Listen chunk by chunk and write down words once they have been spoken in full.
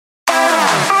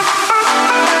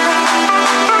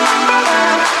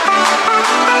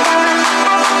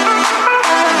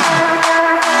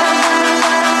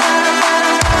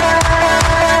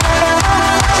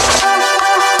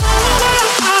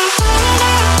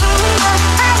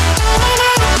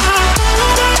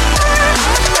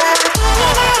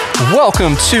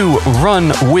welcome to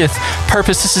Run with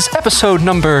Purpose. This is episode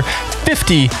number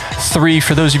 53.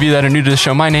 For those of you that are new to the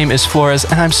show, my name is Flores,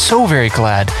 and I'm so very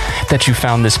glad that you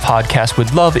found this podcast.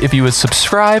 Would love if you would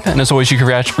subscribe, and as always, you can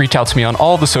reach out to me on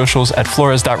all the socials at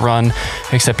flores.run,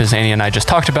 except as Annie and I just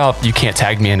talked about, you can't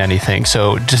tag me in anything,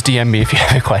 so just DM me if you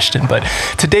have a question. But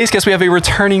today's guest, we have a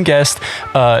returning guest.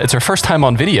 It's our first time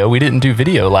on video. We didn't do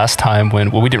video last time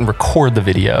we didn't record the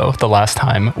video the last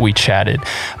time we chatted.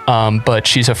 But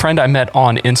she's a friend I met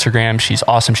on Instagram. She's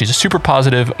awesome. She's a super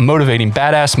positive, motivating,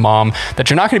 badass mom that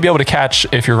you're not going to be able to catch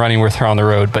if you're running with her on the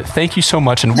road. But thank you so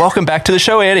much, and welcome back to the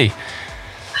show, Annie.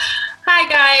 Hi,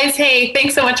 guys. Hey,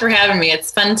 thanks so much for having me.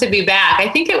 It's fun to be back. I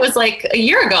think it was like a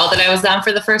year ago that I was on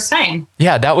for the first time.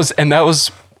 Yeah, that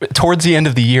was towards the end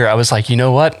of the year. I was like, you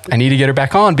know what? I need to get her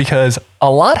back on because a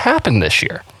lot happened this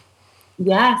year.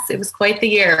 Yes, it was quite the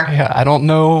year. Yeah, I don't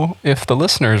know if the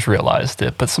listeners realized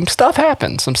it, but some stuff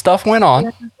happened. Some stuff went on.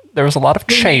 Yeah. There was a lot of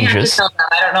changes. I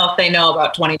don't know if they know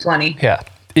about 2020. Yeah.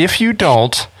 If you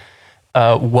don't,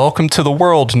 welcome to the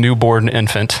world, newborn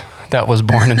infant that was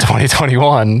born in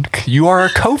 2021. You are a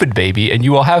COVID baby, and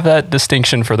you will have that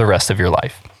distinction for the rest of your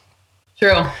life.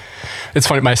 True. It's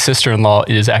funny. My sister-in-law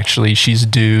she's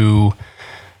due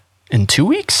in 2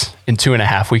 weeks, in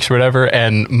 2.5 weeks or whatever.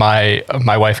 And my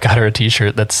wife got her a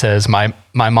t-shirt that says, my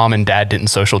mom and dad didn't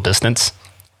social distance.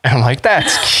 And I'm like,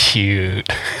 that's cute.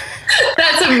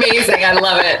 That's amazing. I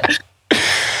love it.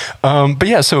 But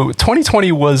yeah, so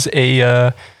 2020 was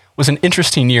an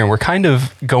interesting year. And we're kind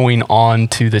of going on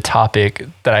to the topic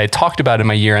that I talked about in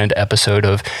my year-end episode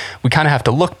of we kind of have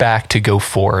to look back to go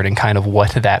forward and kind of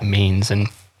what that means. And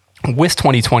with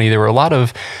 2020, there were a lot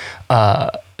of,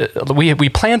 we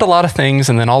planned a lot of things,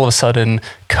 and then all of a sudden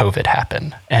COVID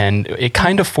happened, and it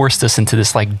kind of forced us into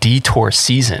this like detour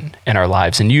season in our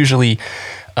lives. And usually,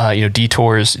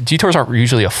 detours aren't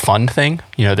usually a fun thing.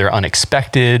 You know, they're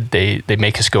unexpected. They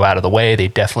make us go out of the way. They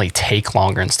definitely take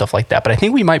longer and stuff like that. But I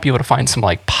think we might be able to find some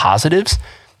like positives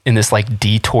in this like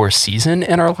detour season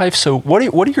in our life. So what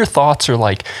are your thoughts, or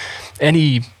like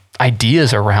any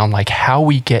ideas around like how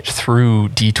we get through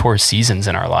detour seasons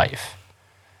in our life?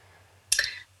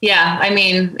 Yeah, I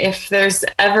mean, if there's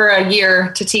ever a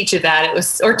year to teach you that, it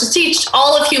was, or to teach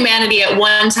all of humanity at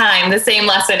one time the same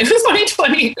lesson, it was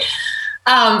 2020.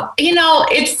 I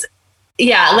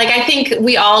think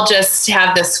we all just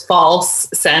have this false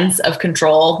sense of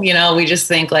control. You know, we just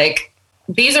think like,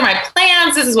 these are my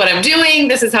plans. This is what I'm doing.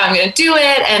 This is how I'm going to do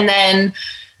it. And then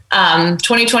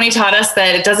 2020 taught us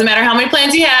that it doesn't matter how many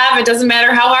plans you have. It doesn't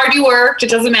matter how hard you worked. It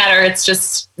doesn't matter. It's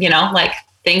just, like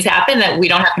things happen that we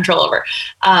don't have control over.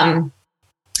 And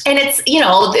it's,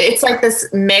 it's like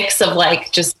this mix of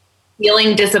like just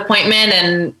feeling disappointment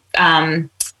and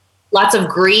lots of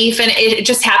grief. And it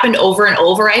just happened over and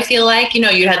over. I feel like,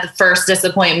 you had the first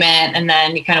disappointment, and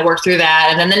then you kind of work through that,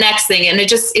 and then the next thing, and it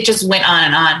just went on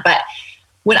and on. But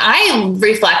when I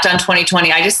reflect on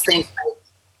 2020, I just think,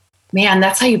 man,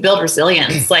 that's how you build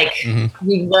resilience. Like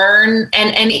we learn,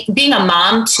 and being a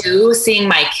mom too, seeing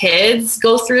my kids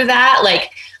go through that,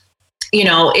 like,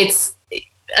 it's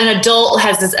an adult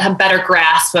has a better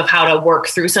grasp of how to work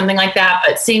through something like that.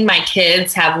 But seeing my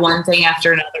kids have one thing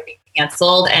after another be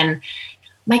canceled, and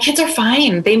my kids are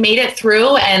fine. They made it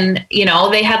through, and,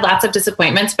 they had lots of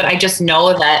disappointments, but I just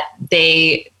know that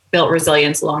they built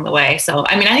resilience along the way. So,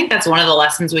 I mean, I think that's one of the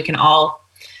lessons we can all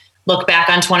look back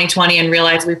on 2020 and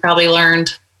realize we probably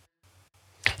learned.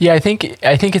 Yeah, I think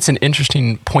it's an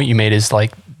interesting point you made, is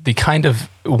like the kind of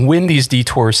when these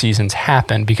detour seasons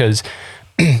happen, because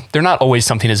they're not always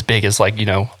something as big as like,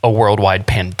 a worldwide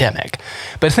pandemic,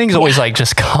 but things always like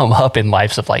just come up in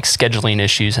lives of like scheduling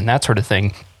issues and that sort of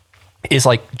thing, is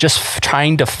like just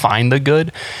trying to find the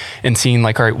good and seeing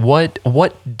like, all right,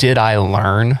 what did I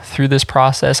learn through this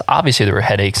process? Obviously there were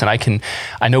headaches, and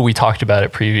I know we talked about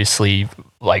it previously,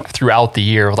 like throughout the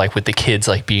year, like with the kids,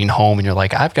 like being home, and you're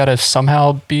like, I've got to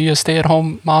somehow be a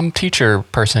stay-at-home mom teacher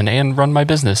person and run my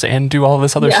business and do all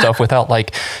this other stuff without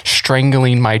like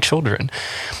strangling my children.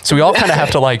 So we all kind of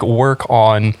have to like work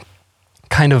on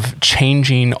kind of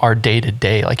changing our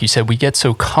day-to-day. Like you said, we get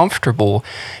so comfortable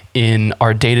in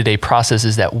our day-to-day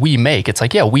processes that we make. It's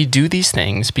like, yeah, we do these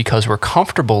things because we're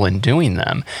comfortable in doing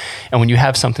them. And when you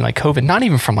have something like COVID, not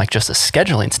even from like just a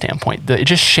scheduling standpoint, it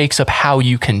just shakes up how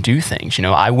you can do things.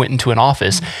 I went into an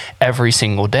office every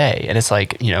single day, and it's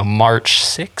like, March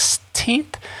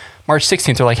 16th,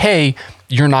 they're like, hey,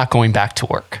 you're not going back to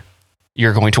work.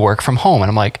 You're going to work from home. And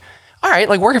I'm like, all right,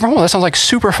 like working from home, that sounds like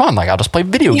super fun. Like I'll just play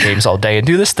video games all day and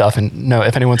do this stuff. And no,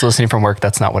 if anyone's listening from work,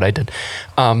 that's not what I did.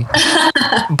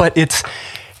 But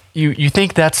you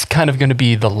think that's kind of going to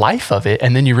be the life of it.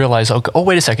 And then you realize, oh,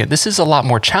 wait a second, this is a lot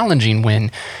more challenging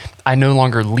when I no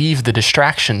longer leave the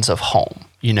distractions of home,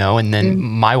 and then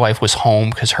my wife was home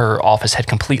because her office had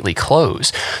completely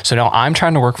closed. So now I'm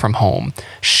trying to work from home.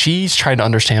 She's trying to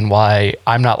understand why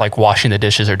I'm not like washing the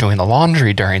dishes or doing the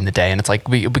laundry during the day. And it's like,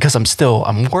 because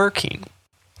I'm working,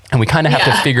 and we kind of have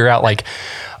to figure out like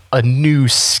a new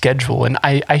schedule. And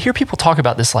I hear people talk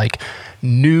about this like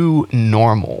new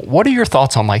normal. What are your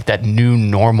thoughts on like that new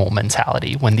normal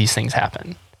mentality when these things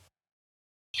happen?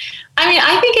 I mean,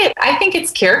 I think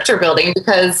it's character building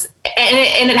because,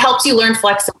 and it helps you learn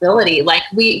flexibility. Like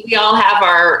we all have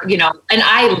our, and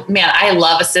I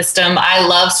love a system. I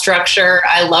love structure.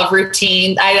 I love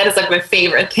routine. That is like my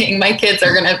favorite thing. My kids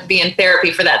are going to be in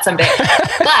therapy for that someday.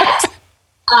 But,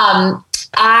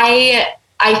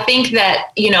 I think that,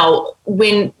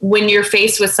 when you're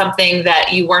faced with something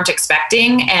that you weren't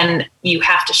expecting and you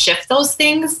have to shift those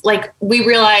things, like we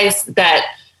realize that,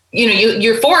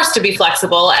 you're forced to be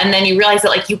flexible, and then you realize that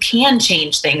like you can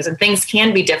change things and things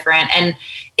can be different. And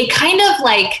it kind of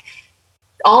like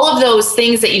all of those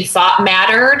things that you thought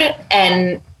mattered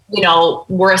and,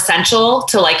 were essential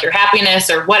to like your happiness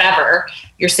or whatever,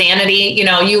 your sanity,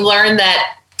 you learn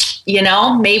that,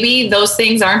 maybe those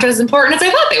things aren't as important as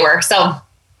I thought they were. So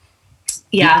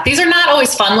yeah, these are not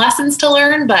always fun lessons to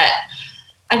learn, but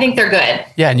I think they're good.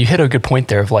 Yeah. And you hit a good point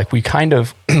there of like, we kind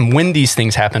of, when these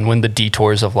things happen, when the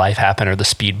detours of life happen or the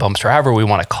speed bumps or however we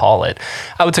want to call it,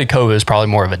 I would say COVID is probably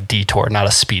more of a detour, not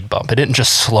a speed bump. It didn't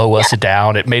just slow us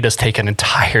down. It made us take an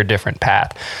entire different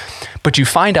path. But you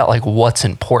find out like what's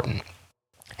important.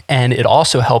 And it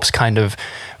also helps kind of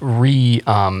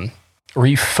refocus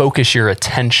your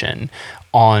attention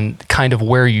on kind of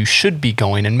where you should be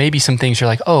going. And maybe some things you're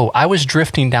like, oh, I was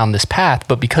drifting down this path,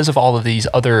 but because of all of these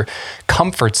other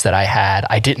comforts that I had,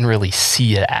 I didn't really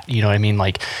see it at, you know what I mean?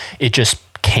 Like it just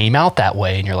came out that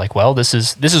way. And you're like, well, this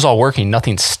is all working.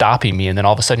 Nothing's stopping me. And then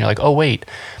all of a sudden you're like, oh, wait,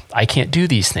 I can't do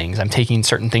these things. I'm taking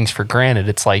certain things for granted.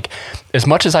 It's like, as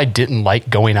much as I didn't like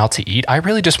going out to eat, I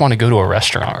really just want to go to a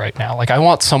restaurant right now. Like I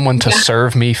want someone to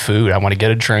serve me food. I want to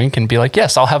get a drink and be like,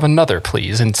 yes, I'll have another,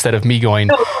 please. Instead of me going,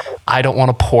 I don't want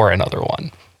to pour another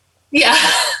one. Yeah,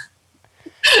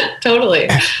 totally.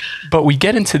 But we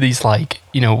get into these like,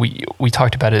 we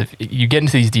talked about it. You get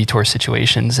into these detour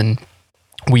situations and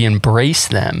we embrace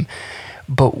them.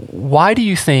 But why do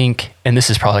you think, and this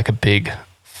is probably like a big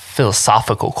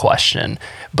philosophical question,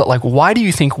 but like, why do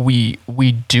you think we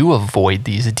do avoid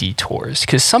these detours?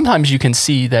 Because sometimes you can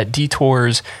see that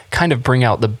detours kind of bring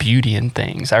out the beauty in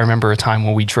things. I remember a time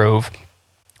when we drove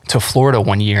to Florida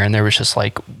one year and there was just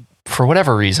like, for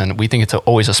whatever reason, we think it's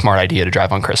always a smart idea to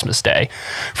drive on Christmas Day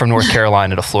from North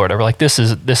Carolina to Florida. We're like, this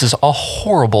is a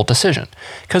horrible decision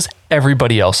because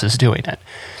everybody else is doing it.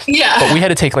 Yeah. But we had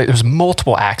to take there was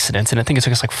multiple accidents and I think it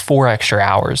took us like 4 extra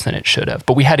hours than it should have.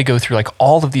 But we had to go through like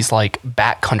all of these like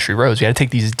backcountry roads. We had to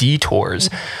take these detours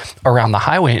around the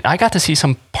highway. And I got to see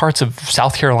some parts of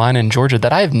South Carolina and Georgia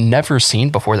that I have never seen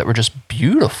before that were just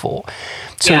beautiful.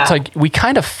 So it's like we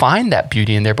kind of find that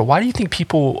beauty in there. But why do you think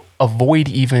people avoid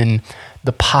even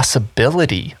the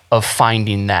possibility of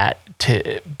finding that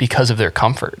because of their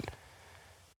comfort?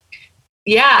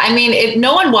 Yeah, I mean,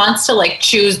 no one wants to like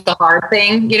choose the hard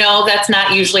thing. That's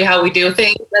not usually how we do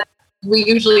things. We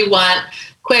usually want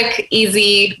quick,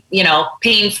 easy,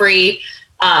 pain-free.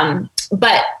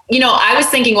 But, I was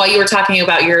thinking while you were talking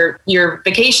about your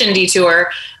vacation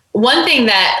detour, one thing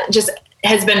that just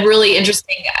has been really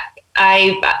interesting.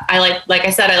 I like I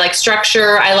said, I like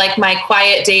structure. I like my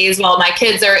quiet days while my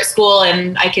kids are at school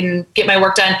and I can get my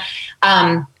work done.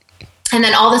 And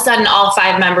then all of a sudden, all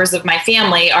 5 members of my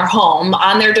family are home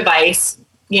on their device,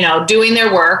 doing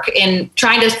their work and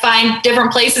trying to find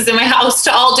different places in my house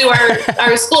to all do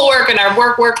our schoolwork and our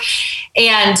work.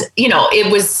 And,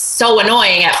 it was so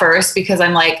annoying at first because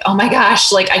I'm like, oh my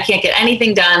gosh, like I can't get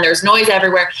anything done. There's noise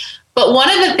everywhere. But one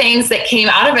of the things that came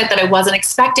out of it that I wasn't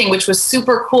expecting, which was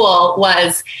super cool,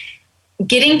 was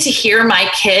getting to hear my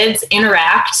kids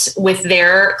interact with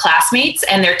their classmates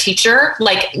and their teacher,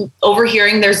 like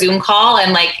overhearing their Zoom call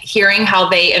and like hearing how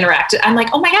they interacted. I'm like,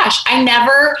 oh my gosh, I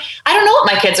don't know what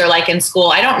my kids are like in school.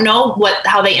 I don't know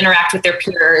how they interact with their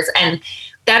peers. And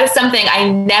that is something I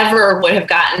never would have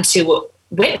gotten to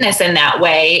witness in that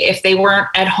way if they weren't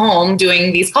at home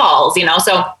doing these calls,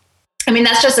 So, I mean,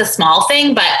 that's just a small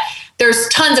thing, but there's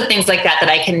tons of things like that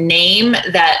I can name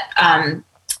that,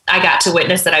 I got to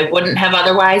witness that I wouldn't have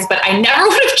otherwise, but I never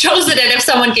would have chosen it if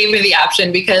someone gave me the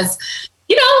option because,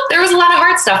 there was a lot of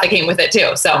hard stuff that came with it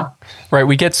too. So, right.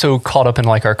 We get so caught up in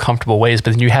like our comfortable ways,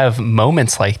 but then you have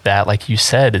moments like that, like you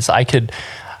said, is I could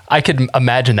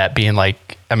imagine that being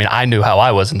like I mean, I knew how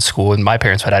I was in school, and my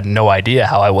parents had no idea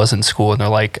how I was in school. And they're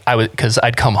like, because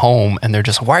I'd come home and they're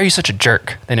just, why are you such a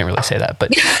jerk? They didn't really say that,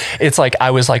 but it's like,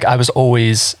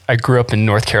 I grew up in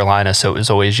North Carolina. So it was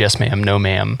always yes, ma'am, no,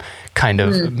 ma'am kind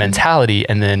of mentality.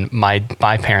 And then my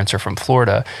parents are from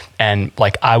Florida, and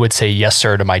like, I would say yes,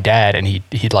 sir to my dad, and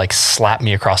he'd like slap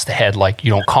me across the head. Like, you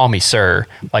don't call me sir.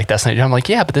 Like, that's not, I'm like,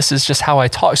 yeah, but this is just how I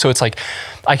talk. So it's like,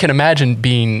 I can imagine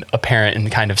being a parent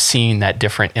and kind of seeing that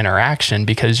different interaction,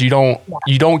 because you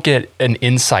don't get an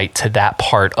insight to that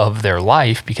part of their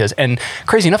life, because, and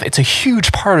crazy enough, it's a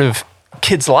huge part of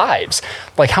kids' lives.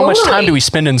 Like, how much time do we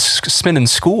spend in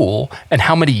school, and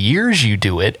how many years you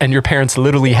do it, and your parents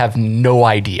literally have no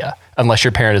idea unless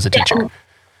your parent is a teacher.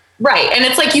 Right. And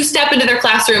it's like you step into their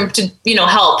classroom to,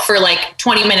 help for like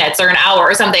 20 minutes or an hour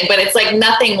or something, but it's like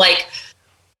nothing like,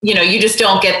 you just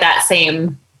don't get that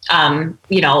same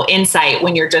insight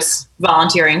when you're just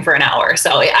volunteering for an hour.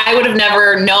 So I would have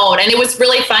never known. And it was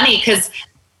really funny because,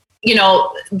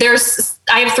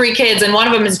 I have 3 kids, and one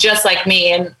of them is just like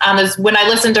me. And when I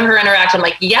listen to her interact, I'm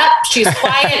like, yep, she's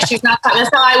quiet. She's not talking.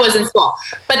 That's how I was in school.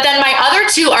 But then my other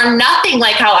 2 are nothing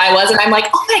like how I was. And I'm like,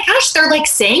 oh my gosh, they're like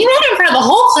saying that in front of the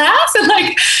whole class. And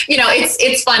like,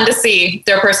 it's fun to see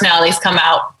their personalities come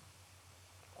out.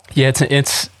 Yeah,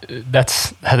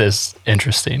 that is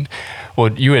interesting.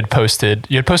 Well, you had posted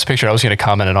a picture. I was going to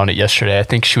comment on it yesterday. I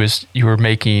think you were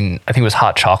making, I think it was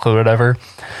hot chocolate or whatever.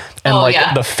 And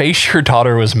the face your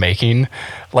daughter was making,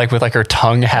 like with like her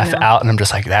tongue half out. And I'm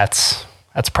just like, that's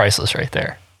priceless right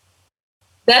there.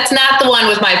 That's not the one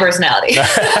with my personality.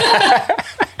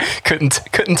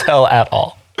 Couldn't tell at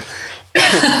all.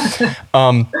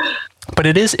 But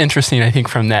it is interesting, I think,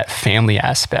 from that family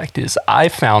aspect, is I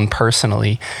found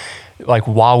personally, like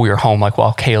while we were home, like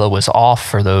while Kayla was off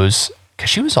for those,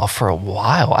 because she was off for a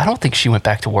while. I don't think she went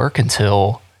back to work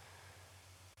until,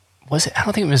 I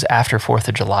don't think it was after 4th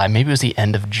of July. Maybe it was the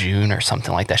end of June or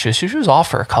something like that. She was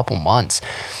off for a couple months,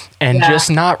 and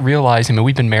just not realizing, I mean,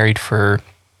 we've been married for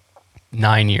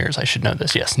 9 years. I should know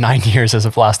this. Yes, 9 years as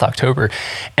of last October.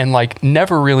 And like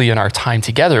never really in our time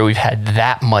together, we've had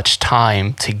that much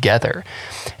time together.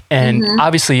 And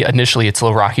obviously initially it's a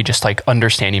little rocky, just like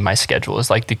understanding my schedule. Is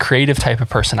like the creative type of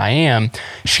person I am.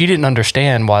 She didn't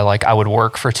understand why like I would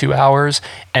work for 2 hours,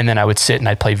 and then I would sit and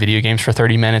I'd play video games for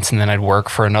 30 minutes, and then I'd work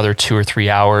for another 2 or 3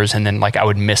 hours. And then like I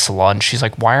would miss lunch. She's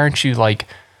like, why aren't you like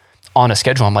on a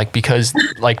schedule? I'm like, because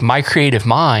like my creative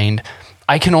mind,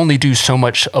 I can only do so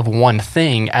much of one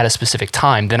thing at a specific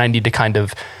time. Then I need to kind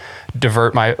of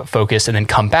divert my focus and then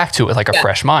come back to it with like a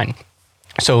fresh mind.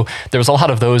 So there was a lot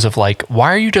of those of like,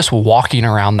 why are you just walking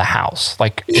around the house?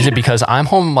 Like, is it because I'm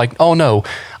home? Like, oh no,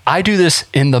 I do this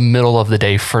in the middle of the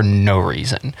day for no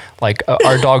reason. Like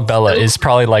our dog Bella is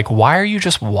probably like, why are you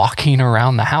just walking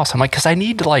around the house? I'm like, because I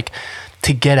need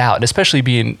to get out. And especially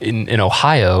being in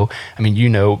Ohio, I mean,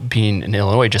 being in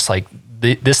Illinois, just like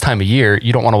this time of year,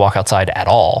 you don't want to walk outside at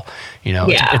all.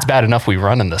 It's bad enough we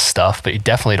run in this stuff, but you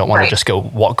definitely don't want to just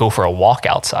go for a walk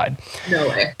outside. No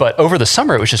way. But over the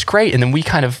summer, it was just great. And then we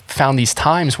kind of found these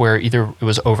times where either it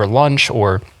was over lunch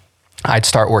or I'd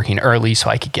start working early so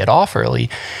I could get off early,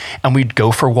 and we'd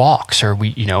go for walks, or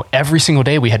every single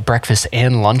day we had breakfast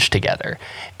and lunch together.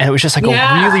 And it was just like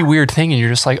a really weird thing. And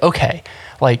you're just like, okay,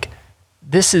 like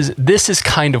this is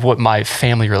kind of what my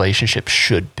family relationship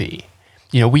should be.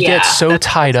 We get so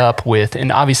tied up with,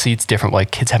 and obviously it's different,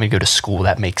 like kids having to go to school,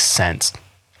 that makes sense.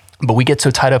 But we get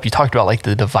so tied up, you talked about like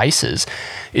the devices,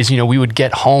 is, we would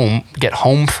get home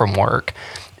from work,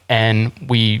 and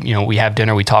we have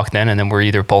dinner, we talk then, and then we're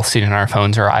either both sitting on our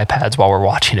phones or our iPads while we're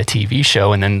watching a TV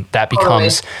show. And then that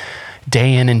becomes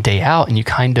day in and day out, and you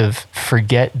kind of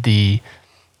forget the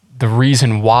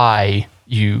reason why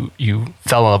you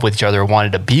fell in love with each other, or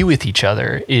wanted to be with each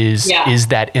other, is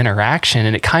that interaction.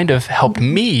 And it kind of helped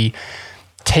me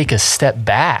take a step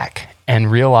back and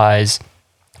realize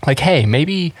like, hey,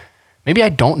 maybe I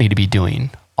don't need to be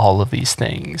doing all of these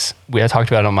things. I talked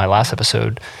about it on my last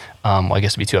episode. I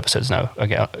guess it'd be 2 episodes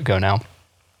ago now.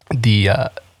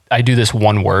 I do this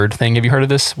one word thing. Have you heard of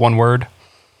this one word?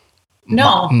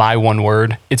 No. My one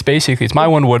word. It's my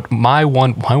one word,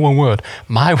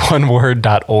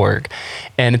 myoneword.org.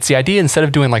 And it's the idea, instead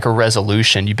of doing like a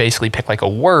resolution, you basically pick like a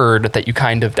word that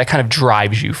kind of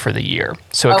drives you for the year.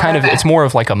 So it's more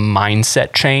of like a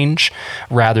mindset change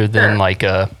rather than like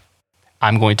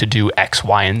I'm going to do X,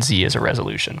 Y, and Z as a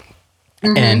resolution.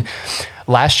 And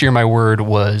last year my word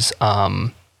was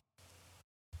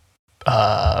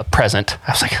present.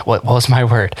 I was like, what was my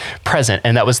word? Present.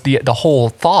 And that was the whole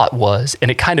thought was, and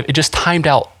it just timed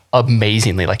out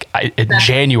amazingly. Like in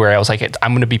January, I was like,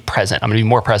 I'm going to be present. I'm going to be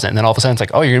more present. And then all of a sudden it's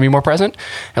like, oh, you're going to be more present?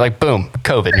 You're like, boom,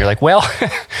 COVID. And you're like, well,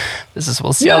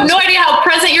 we'll see. You have no idea how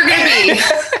present you're going to be.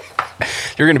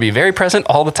 You're going to be very present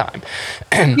all the time.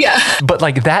 Yeah. But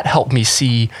like that helped me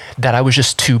see that I was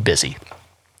just too busy.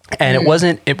 And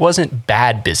it wasn't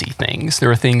bad busy things. There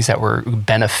were things that were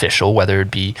beneficial, whether it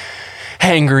be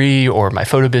hangry or my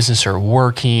photo business or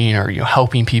working or,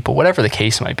 helping people, whatever the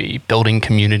case might be, building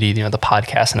community, the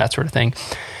podcast and that sort of thing.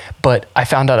 But I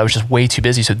found out I was just way too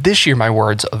busy. So this year my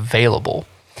word's available.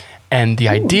 And the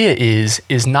idea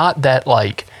is not that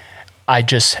like I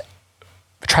just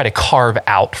try to carve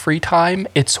out free time.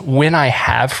 It's when I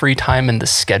have free time in the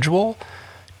schedule,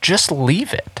 just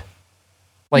leave it.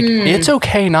 Like it's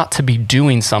okay not to be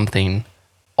doing something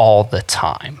all the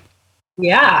time.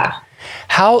 Yeah.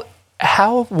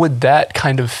 How would that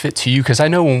kind of fit to you? Because I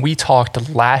know when we talked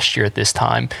last year at this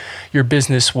time, your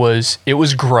business was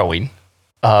growing,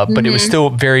 but it was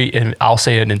still I'll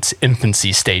say in its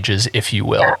infancy stages, if you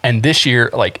will. Yeah. And this year,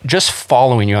 like just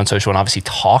following you on social and obviously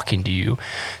talking to you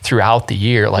throughout the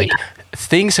year, like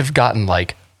things have gotten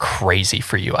like crazy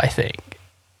for you, I think.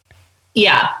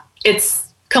 Yeah,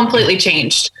 it's completely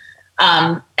changed.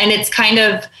 And it's kind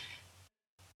of,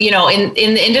 in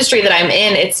the industry that I'm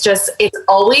in, it's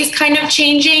always kind of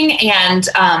changing. And,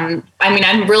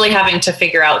 I'm really having to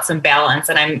figure out some balance,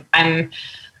 and I'm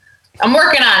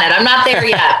working on it. I'm not there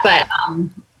yet, but,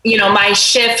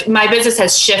 my business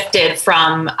has shifted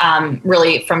from,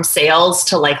 really from sales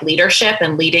to like leadership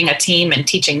and leading a team and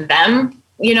teaching them,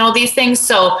 these things.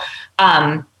 So,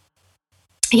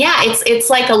 it's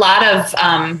like a lot of,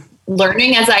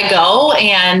 learning as I go,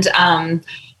 and,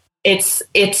 it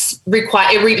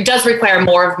does require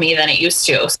more of me than it used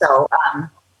to. So,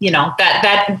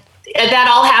 that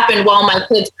all happened while my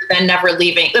kids were then never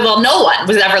leaving. Well, no one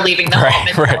was ever leaving the home.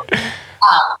 And right. So,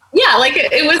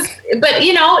 it was, but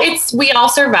we all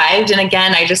survived. And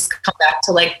again, I just come back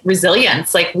to like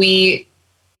resilience. Like we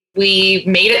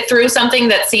made it through something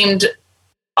that seemed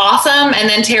awesome and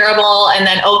then terrible and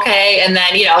then okay. And then,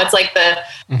 it's like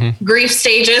the grief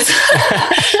stages.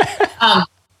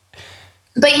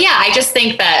 But yeah, I just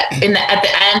think that at the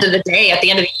end of the day, at the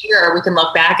end of the year, we can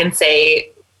look back and say,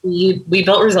 we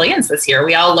built resilience this year.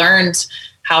 We all learned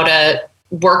how to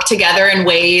work together in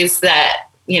ways that,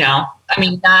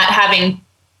 not having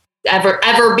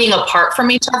ever being apart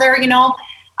from each other,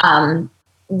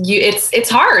 it's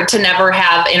hard to never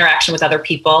have interaction with other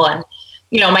people. And,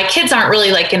 my kids aren't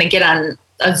really like going to get on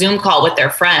a Zoom call with their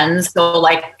friends. So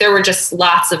like there were just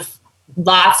lots of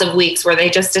weeks where they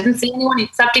just didn't see anyone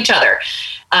except each other.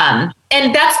 And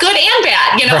that's good and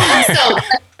bad, So,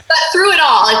 but through it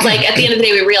all, it's like at the end of the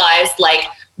day, we realized like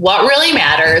what really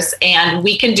matters, and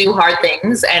we can do hard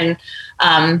things. And,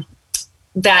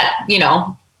 that,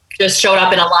 just showed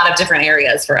up in a lot of different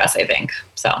areas for us, I think.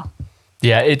 So,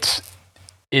 yeah,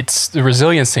 it's the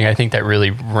resilience thing. I think that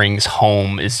really rings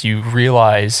home is you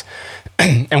realize,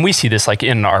 and we see this like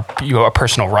in our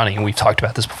personal running, and we've talked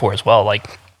about this before as well,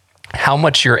 like how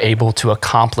much you're able to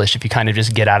accomplish if you kind of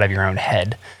just get out of your own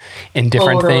head in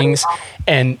different things.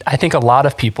 And I think a lot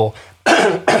of people,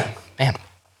 a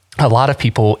lot of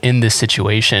people in this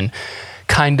situation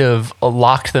kind of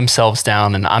locked themselves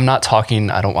down. And I'm not talking,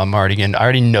 I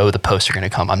already know the posts are going to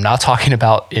come. I'm not talking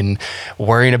about in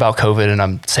worrying about COVID. And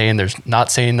I'm saying not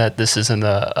saying that this isn't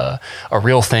a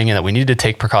real thing and that we need to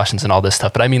take precautions and all this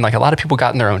stuff. But I mean, like a lot of people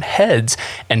got in their own heads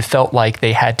and felt like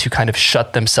they had to kind of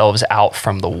shut themselves out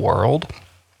from the world.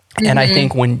 Mm-hmm. And I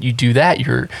think when you do that,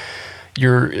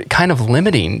 you're kind of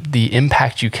limiting the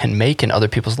impact you can make in other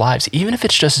people's lives, even if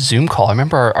it's just Zoom call. I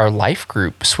remember our life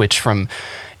group switched from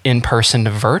in-person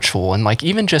to virtual, and like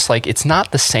even just like it's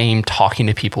not the same talking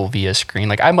to people via screen.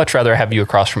 Like I'd much rather have you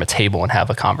across from a table and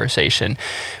have a conversation,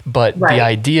 but the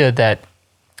idea that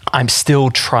I'm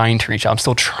still trying to reach out, I'm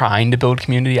still trying to build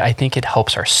community, I think it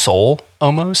helps our soul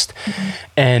almost.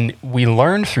 And we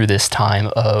learned through this time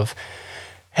of,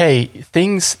 hey,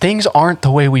 things aren't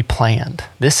the way we planned.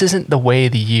 This isn't the way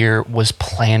the year was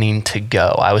planning to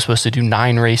go. I was supposed to do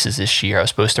 9 races this year. I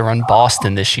was supposed to run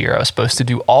Boston this year. I was supposed to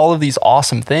do all of these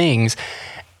awesome things.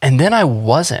 And then I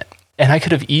wasn't. And I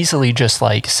could have easily just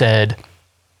like said,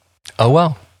 oh,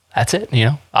 well, that's it.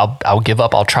 I'll give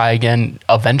up. I'll try again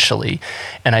eventually.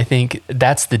 And I think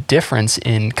that's the difference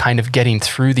in kind of getting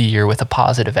through the year with a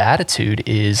positive attitude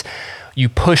is you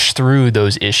push through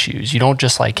those issues. You don't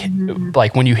just like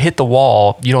when you hit the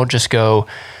wall, you don't just go,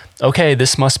 okay,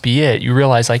 this must be it. You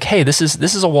realize like, hey, this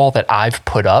is a wall that I've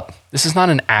put up. This is not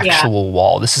an actual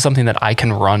wall. This is something that I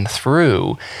can run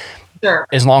through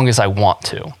as long as I want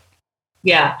to.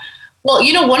 Yeah. Well,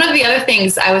 one of the other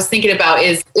things I was thinking about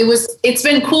is it's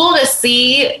been cool to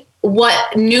see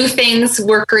what new things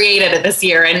were created this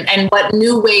year and what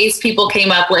new ways people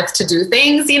came up with to do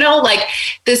things, like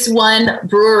this one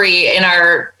brewery in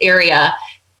our area.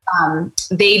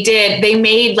 They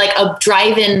made like a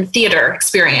drive-in theater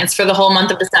experience for the whole month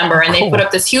of December. And they put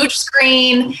up this huge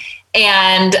screen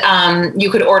and you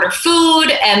could order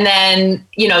food, and then,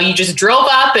 you just drove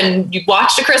up and you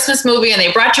watched a Christmas movie and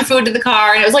they brought your food to the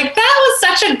car. And it was like, that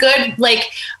was such a good,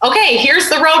 like, okay, here's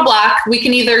the roadblock. We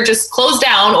can either just close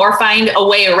down or find a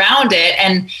way around it.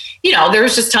 And, there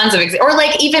was just tons of, or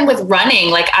like even with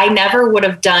running, like I never would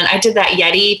have I did that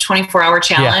Yeti 24-hour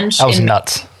challenge. Yeah, that was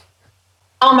nuts.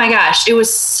 Oh my gosh, it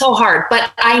was so hard,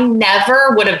 but I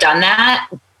never would have done that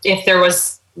if there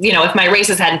was, if my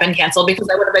races hadn't been canceled, because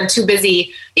I would have been too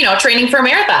busy, training for a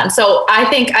marathon. So I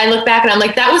think I look back and I'm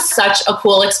like, that was such a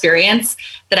cool experience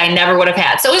that I never would have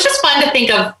had. So it was just fun to think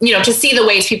of, to see the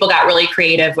ways people got really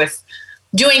creative with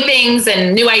doing things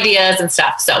and new ideas and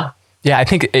stuff. So yeah, I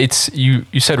think it's, you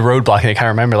said roadblock, and I kind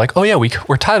of remember like, oh yeah,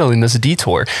 we're titling this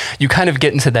detour. You kind of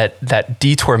get into that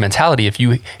detour mentality. If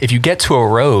you get to a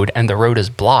road and the road is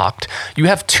blocked, you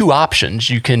have two options.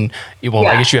 I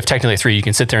guess you have technically three. You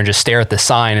can sit there and just stare at the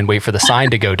sign and wait for the sign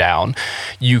to go down.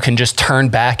 You can just turn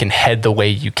back and head the way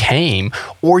you came,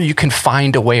 or you can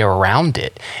find a way around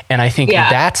it. And I think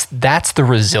that's the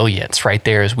resilience right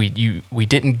there, is we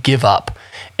didn't give up.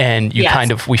 And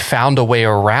we found a way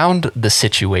around the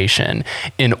situation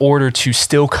in order to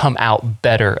still come out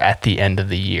better at the end of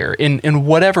the year. In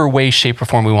whatever way, shape, or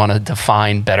form we want to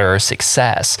define better or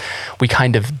success, we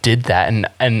kind of did that.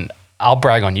 And I'll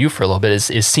brag on you for a little bit,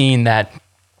 is seeing that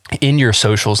in your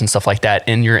socials and stuff like that,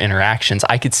 in your interactions.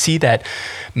 I could see that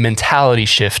mentality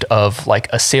shift of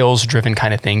like a sales driven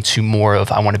kind of thing to more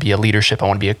of, I want to be a leadership, I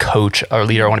want to be a coach or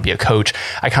leader, I want to be a coach.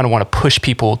 I kind of want to push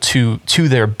people to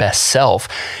their best self.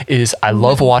 I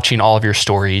love watching all of your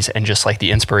stories and just like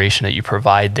the inspiration that you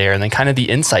provide there. And then kind of the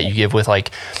insight you give with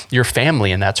like your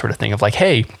family and that sort of thing of like,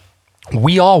 hey,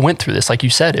 we all went through this. Like you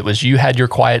said, it was, you had your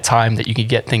quiet time that you could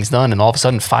get things done, and all of a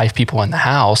sudden 5 people in the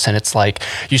house. And it's like,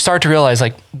 you start to realize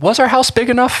like, was our house big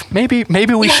enough? Maybe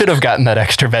we should have gotten that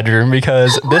extra bedroom,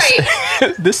 because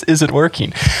this isn't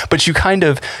working. But you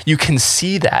can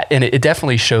see that, and it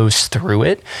definitely shows through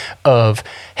it of,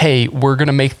 hey, we're going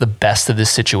to make the best of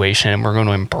this situation and we're going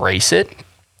to embrace it,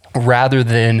 rather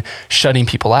than shutting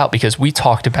people out. Because we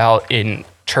talked about in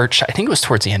church, I think it was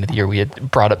towards the end of the year, we had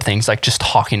brought up things like just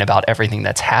talking about everything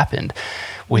that's happened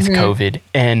with COVID,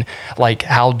 and like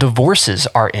how divorces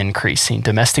are increasing,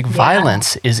 domestic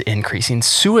violence is increasing,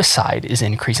 suicide is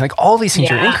increasing, like all these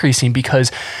things are increasing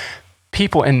because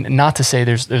people, and not to say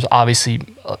there's obviously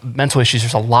mental issues,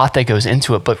 there's a lot that goes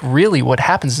into it, but really what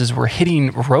happens is we're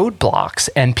hitting roadblocks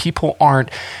and people aren't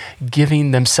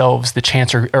giving themselves the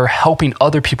chance or helping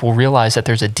other people realize that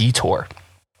there's a detour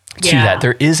to that.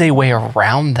 There is a way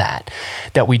around that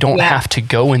we don't have to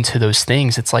go into those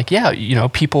things. It's like,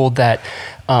 people that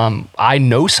I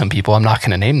know some people, I'm not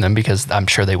going to name them because I'm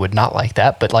sure they would not like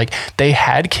that, but like they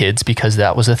had kids because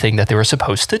that was a thing that they were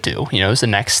supposed to do, it was the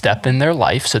next step in their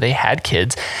life. So they had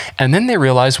kids, and then they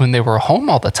realized when they were home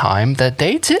all the time that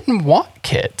they didn't want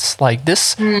kids. Like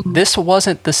this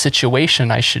wasn't the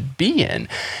situation I should be in.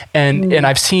 And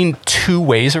I've seen 2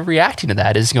 ways of reacting to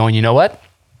that, is going, you know what?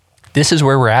 This is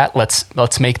where we're at.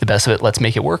 Let's make the best of it. Let's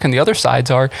make it work. And the other sides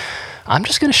are, I'm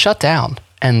just going to shut down,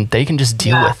 and they can just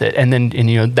deal with it. And then,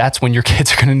 that's when your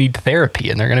kids are going to need therapy,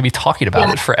 and they're going to be talking about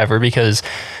it forever because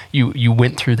you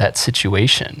went through that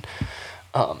situation.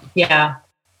 It's,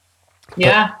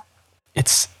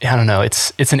 I don't know.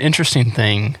 It's an interesting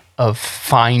thing of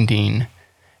finding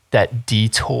that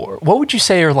detour. What would you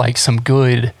say are like some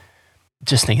good,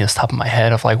 just thinking off the top of my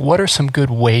head of like, what are some good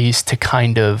ways to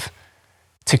kind of,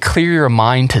 to clear your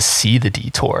mind to see the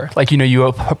detour? Like, you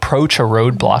approach a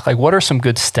roadblock. Like, what are some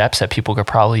good steps that people could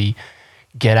probably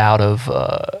get out of,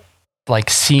 like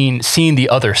seeing the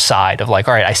other side of like,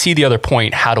 all right, I see the other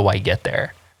point. How do I get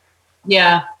there?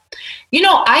 Yeah.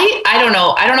 I don't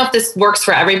know. I don't know if this works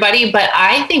for everybody, but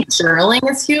I think journaling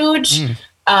is huge.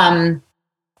 I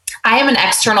am an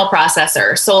external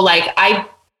processor. So like, I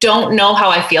don't know how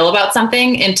I feel about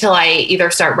something until I either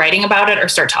start writing about it or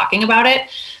start talking about it.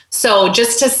 So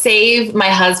just to save my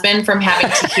husband from having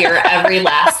to hear every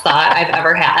last thought I've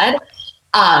ever had,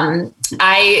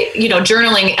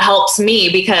 journaling helps me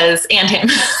and him,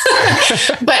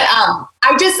 but,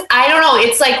 I don't know.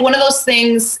 It's like one of those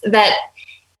things that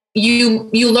you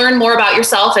learn more about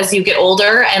yourself as you get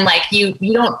older, and like you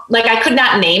don't, like, I could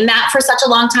not name that for such a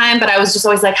long time, but I was just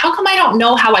always like, how come I don't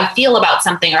know how I feel about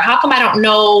something, or how come I don't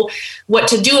know what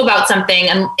to do about something?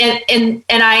 And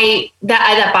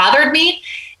that bothered me.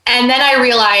 And then I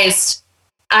realized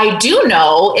I do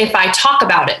know if I talk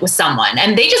about it with someone,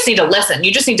 and they just need to listen.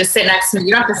 You just need to sit next to me.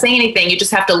 You don't have to say anything. You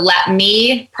just have to let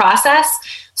me process.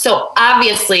 So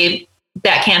obviously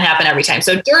that can't happen every time.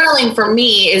 So journaling for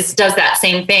me does that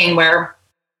same thing, where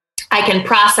I can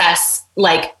process,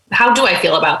 like, how do I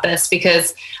feel about this?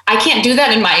 Because I can't do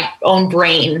that in my own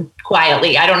brain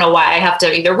quietly. I don't know why. I have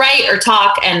to either write or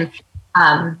talk. And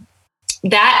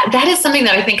that is something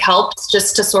that I think helps,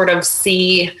 just to sort of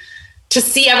see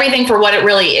everything for what it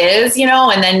really is, you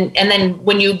know? And then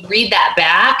when you read that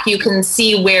back, you can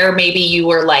see where maybe you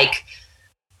were like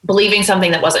believing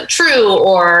something that wasn't true,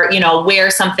 or, you know,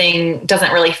 where something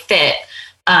doesn't really fit.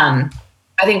 I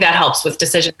think that helps with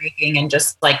decision making and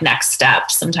just like next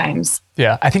steps sometimes.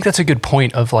 Yeah, I think that's a good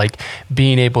point of like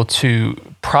being able to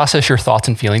process your thoughts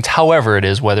and feelings, however it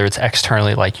is, whether it's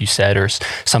externally, like you said, or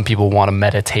some people want to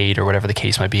meditate or whatever the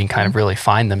case might be and kind of really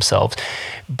find themselves.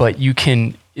 But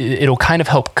it'll kind of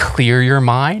help clear your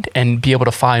mind and be able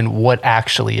to find what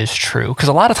actually is true. Because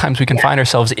a lot of times we can find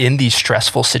ourselves in these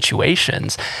stressful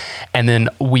situations, and then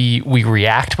we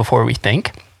react before we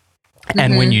think.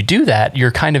 And when you do that,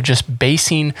 you're kind of just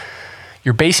basing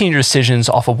your decisions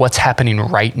off of what's happening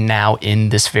right now in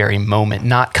this very moment,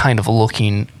 not kind of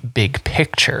looking big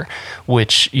picture,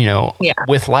 which, you know,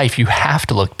 with life, you have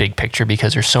to look big picture,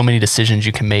 because there's so many decisions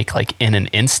you can make like in an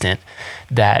instant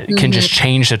that can just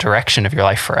change the direction of your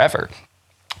life forever.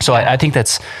 So I think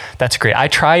that's great. I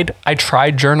tried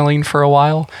journaling for a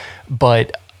while,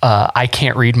 but I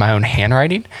can't read my own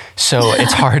handwriting, so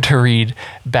it's hard to read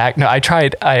back. No, I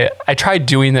tried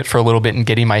doing it for a little bit and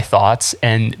getting my thoughts,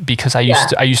 and because I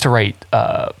used to write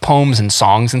poems and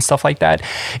songs and stuff like that,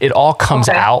 it all comes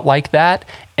out like that,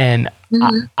 and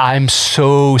I'm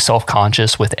so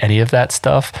self-conscious with any of that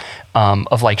stuff,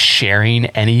 of like sharing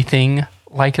anything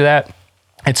like that.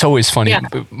 It's always funny. Yeah.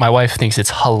 My wife thinks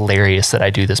it's hilarious that I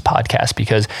do this podcast,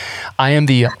 because I am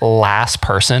the last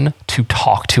person to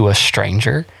talk to a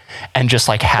stranger and just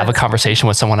like have a conversation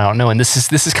with someone I don't know. And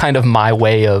this is kind of my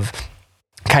way of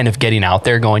kind of getting out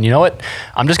there, going, you know what,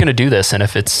 I'm just going to do this. And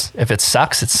if it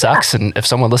sucks, it sucks. And if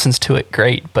someone listens to it,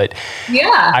 great. But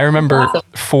I remember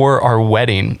for our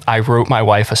wedding, I wrote my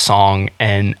wife a song,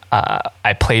 and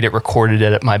I played it, recorded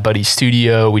it at my buddy's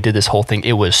studio. We did this whole thing.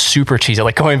 It was super cheesy.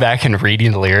 Like going back and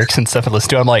reading the lyrics and stuff and listening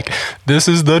to it, I'm like, this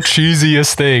is the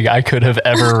cheesiest thing I could have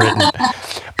ever written.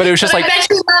 But it was just like, I bet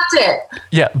she loved it.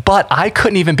 Yeah. But I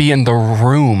couldn't even be in the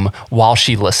room while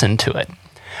she listened to it.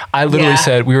 I literally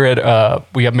said, we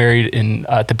got married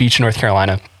at the beach in North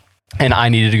Carolina, and I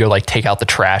needed to go like take out the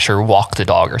trash or walk the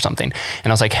dog or something. And I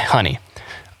was like, honey,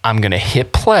 I'm going to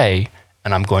hit play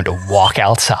and I'm going to walk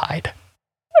outside.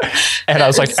 And I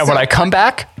was like, and when I come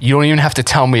back, you don't even have to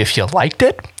tell me if you liked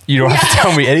it. You don't have to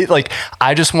tell me anything. Like,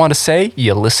 I just want to say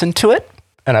you listened to it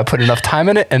and I put enough time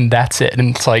in it, and that's it.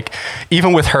 And it's like,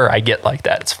 even with her, I get like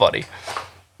that. It's funny.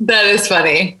 That is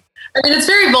funny. I mean, it's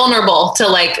very vulnerable to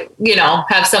like, you know,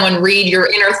 have someone read your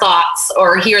inner thoughts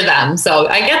or hear them. So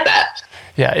I get that.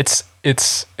 Yeah.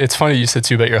 It's funny you said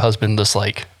too about your husband, just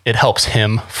like it helps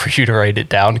him for you to write it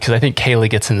down. Cause I think Kaylee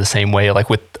gets in the same way, like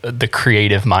with the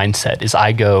creative mindset is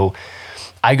I go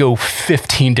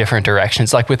 15 different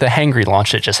directions. Like with the Hangry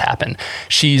launch that just happened,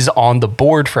 she's on the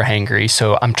board for Hangry.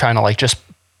 So I'm trying to like just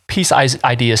piece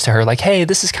ideas to her, like, hey,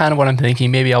 this is kind of what I'm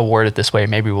thinking. Maybe I'll word it this way.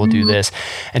 Maybe we'll do this.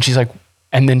 And she's like,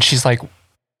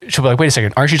 she'll be like, wait a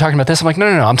second, aren't you talking about this? I'm like, no,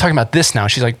 I'm talking about this now.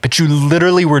 She's like, but you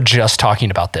literally were just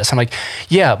talking about this. I'm like,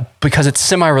 yeah, because it's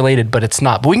semi-related, but it's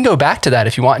not. But we can go back to that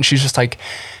if you want. And she's just like,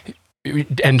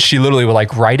 and she literally will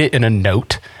like write it in a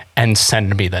note and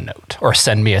send me the note or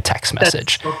send me a text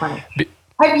message. That's so funny.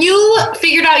 Have you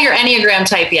figured out your Enneagram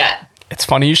type yet? It's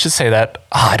funny you should say that.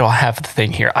 I don't have the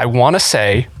thing here. I want to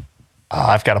say,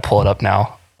 I've got to pull it up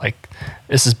now. Like,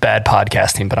 this is bad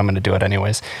podcasting, but I'm going to do it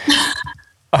anyways.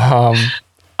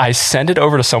 I sent it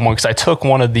over to someone because I took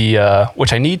one of the,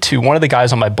 which I need to, one of the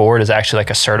guys on my board is actually like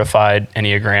a certified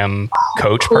Enneagram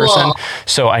coach person.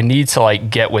 So I need to like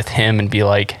get with him and be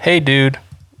like, hey dude,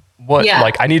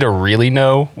 like I need to really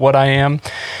know what I am.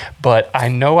 But I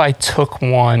know I took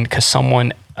one because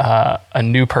someone, a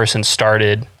new person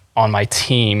started on my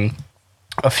team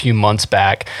a few months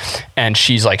back and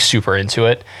she's like super into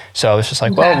it. So I was just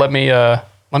like, well, let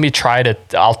me try to,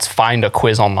 I'll find a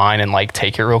quiz online and like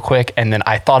take it real quick. And then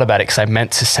I thought about it because I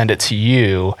meant to send it to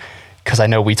you because I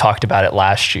know we talked about it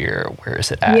last year. Where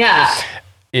is it at? Yeah.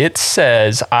 It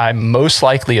says I'm most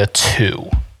likely a 2.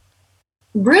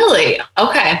 Really?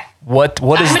 Okay. What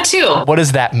I'm a 2. What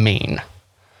does that mean?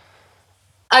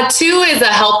 A 2 is a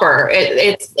helper.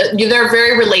 They're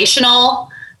very relational.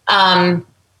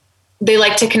 They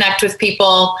like to connect with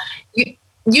people.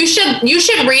 You should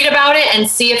read about it and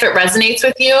see if it resonates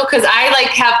with you. Cause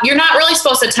you're not really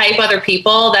supposed to type other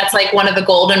people. That's like one of the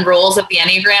golden rules of the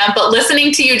Enneagram, but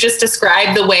listening to you just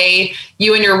describe the way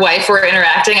you and your wife were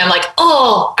interacting, I'm like,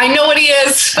 oh, I know what he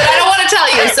is, but I don't want to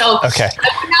tell you. So okay.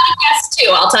 I'm not a guest too.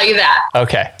 I'll tell you that.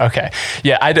 Okay.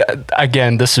 Yeah.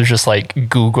 Again, this is just like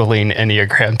Googling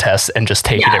Enneagram tests and just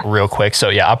taking it real quick. So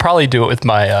yeah, I'll probably do it with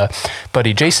my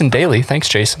buddy, Jason Daly. Thanks,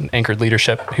 Jason, Anchored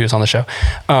Leadership. He was on the show.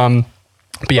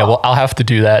 But yeah, well, I'll have to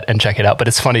do that and check it out. But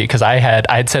it's funny because I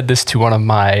had said this to one of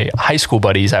my high school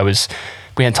buddies.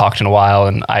 We hadn't talked in a while,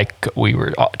 and we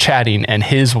were chatting, and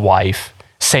his wife,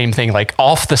 same thing, like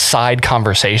off the side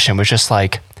conversation was just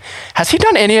like, has he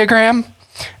done Enneagram?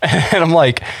 And I'm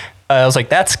like, I was like,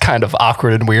 that's kind of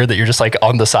awkward and weird that you're just like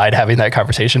on the side having that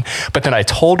conversation. But then I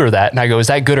told her that, and I go, is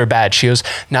that good or bad? She goes,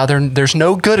 now there's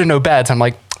no good and no bads. I'm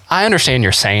like, I understand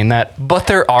you're saying that, but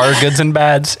there are goods and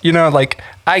bads. You know, like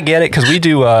I get it because we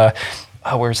do.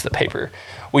 Where's the paper?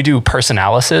 We do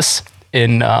personalysis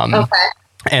in,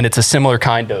 and it's a similar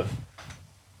kind of.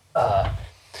 I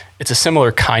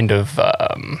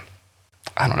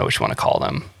don't know what you want to call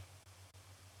them.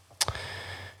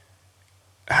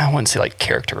 I wouldn't say like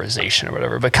characterization or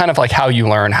whatever, but kind of like how you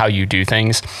learn, how you do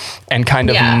things, and kind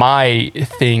of my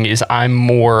thing is I'm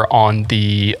more on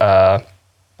the.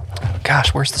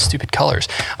 Where's the stupid colors?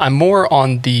 I'm more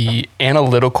on the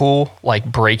analytical, like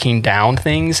breaking down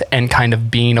things and kind of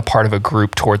being a part of a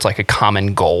group towards like a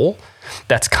common goal.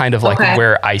 That's kind of like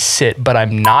where I sit, but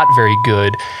I'm not very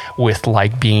good with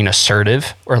like being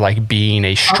assertive or like being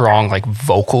a strong, like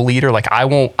vocal leader. Like I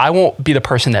won't be the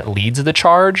person that leads the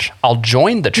charge. I'll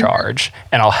join the charge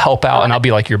and I'll help out and I'll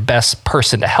be like your best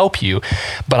person to help you,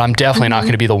 but I'm definitely not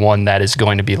going to be the one that is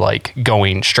going to be like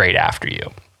going straight after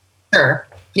you. Sure.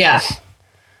 Yeah.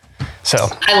 So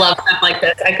I love stuff like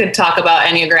this. I could talk about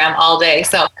Enneagram all day.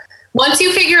 So once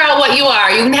you figure out what you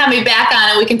are, you can have me back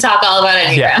on and we can talk all about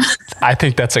Enneagram. Yeah, I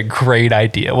think that's a great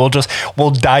idea. We'll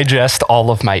digest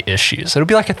all of my issues. It'll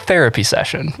be like a therapy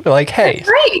session. We're like, hey. That's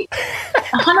great.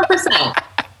 100%.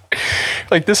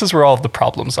 Like this is where all of the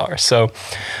problems are. So,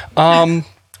 I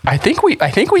think we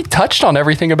touched on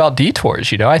everything about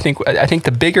detours. You know, I think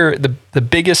the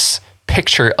biggest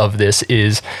picture of this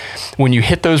is when you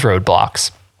hit those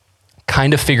roadblocks,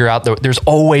 kind of figure out that there's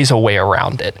always a way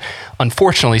around it.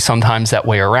 Unfortunately, sometimes that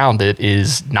way around it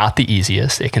is not the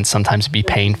easiest. It can sometimes be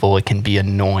painful. It can be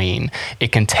annoying.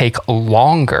 It can take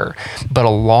longer. But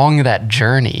along that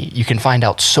journey, you can find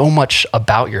out so much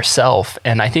about yourself.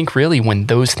 And I think really when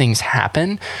those things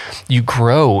happen, you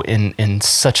grow in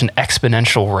such an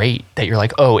exponential rate that you're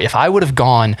like, oh, if I would have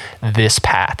gone this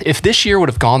path, if this year would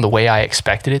have gone the way I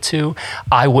expected it to,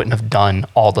 I wouldn't have done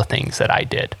all the things that I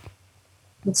did.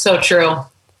 It's so true.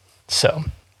 So,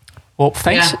 well,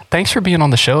 thanks for being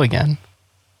on the show again.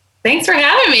 Thanks for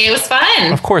having me. It was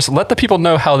fun. Of course. Let the people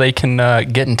know how they can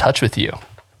get in touch with you.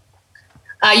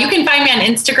 You can find me on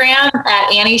Instagram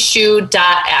at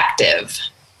annieshoe.active.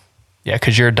 Yeah,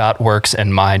 because your dot works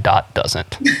and my dot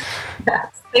doesn't.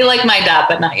 They like my dot,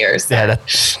 but not yours. So. Yeah,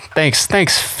 thanks,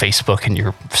 Facebook and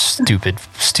your stupid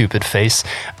face.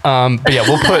 But yeah,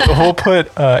 we'll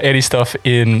put Annie's stuff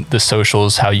in the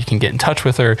socials, how you can get in touch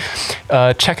with her.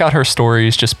 Check out her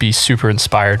stories. Just be super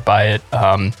inspired by it.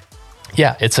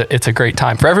 Yeah, it's a great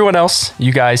time. For everyone else,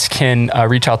 you guys can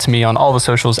reach out to me on all the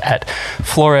socials at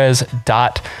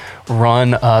flores.run.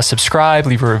 Subscribe,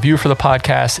 leave a review for the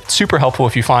podcast. It's super helpful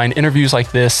if you find interviews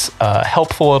like this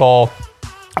helpful at all.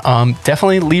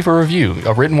 Definitely leave a review.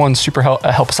 A written one super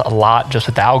helps a lot just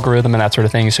with the algorithm and that sort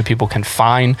of thing, so people can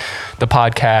find the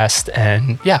podcast.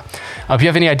 And yeah, if you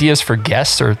have any ideas for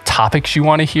guests or topics you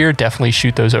want to hear, definitely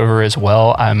shoot those over as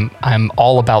well. I'm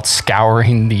all about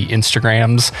scouring the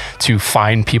Instagrams to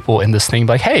find people in this thing.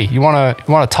 Like, hey, you want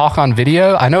to talk on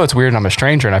video? I know it's weird and I'm a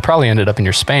stranger and I probably ended up in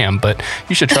your spam, but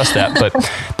you should trust that. But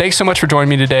thanks so much for joining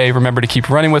me today. Remember to keep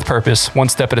running with purpose, one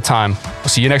step at a time. We'll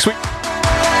see you next week.